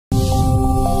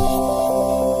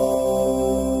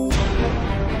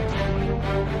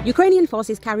Ukrainian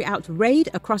forces carry out raid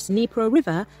across Dnipro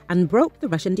River and broke the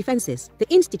Russian defenses. The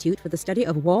Institute for the Study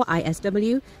of War,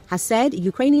 ISW, has said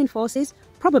Ukrainian forces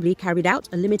probably carried out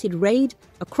a limited raid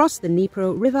across the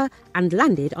Dnipro River and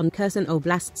landed on Kherson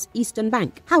Oblast's eastern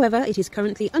bank. However, it is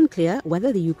currently unclear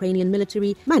whether the Ukrainian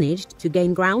military managed to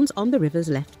gain grounds on the river's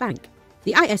left bank.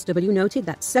 The ISW noted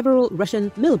that several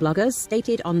Russian mill bloggers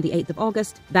stated on the 8th of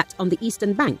August that on the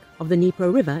eastern bank of the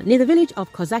Dnipro River, near the village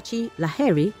of Kozachi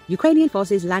Laheri, Ukrainian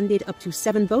forces landed up to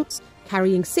 7 boats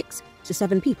carrying 6 to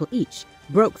 7 people each,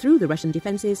 broke through the Russian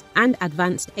defenses and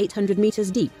advanced 800 meters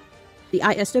deep. The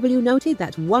ISW noted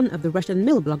that one of the Russian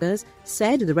mill bloggers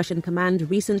said the Russian command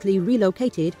recently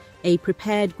relocated a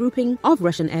prepared grouping of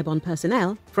Russian airborne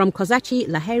personnel from Kozachi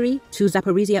Laheri to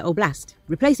Zaporizhia Oblast,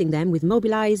 replacing them with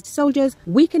mobilized soldiers,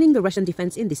 weakening the Russian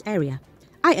defense in this area.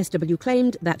 ISW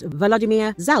claimed that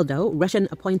Volodymyr Zaldo,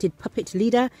 Russian-appointed puppet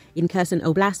leader in Kherson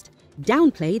Oblast,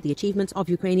 downplayed the achievements of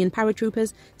Ukrainian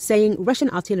paratroopers, saying Russian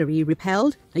artillery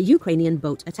repelled a Ukrainian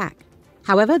boat attack.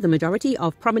 However, the majority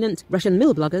of prominent Russian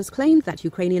mill bloggers claimed that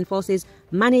Ukrainian forces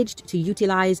managed to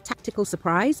utilize tactical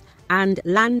surprise and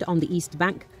land on the east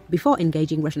bank before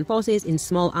engaging Russian forces in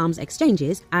small arms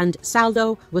exchanges, and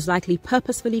Zaldo was likely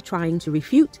purposefully trying to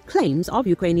refute claims of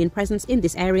Ukrainian presence in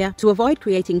this area to avoid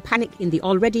creating panic in the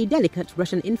already delicate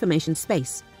Russian information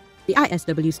space, the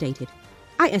ISW stated.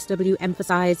 ISW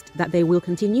emphasized that they will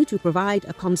continue to provide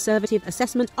a conservative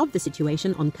assessment of the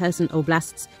situation on Kherson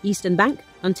Oblast's eastern bank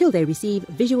until they receive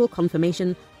visual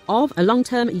confirmation of a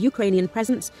long-term Ukrainian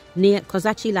presence near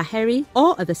Kozachi Laheri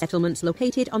or other settlements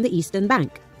located on the eastern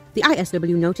bank. The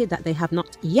ISW noted that they have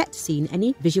not yet seen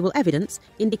any visual evidence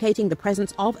indicating the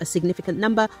presence of a significant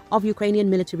number of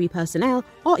Ukrainian military personnel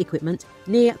or equipment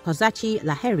near Kozachi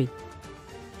Laheri.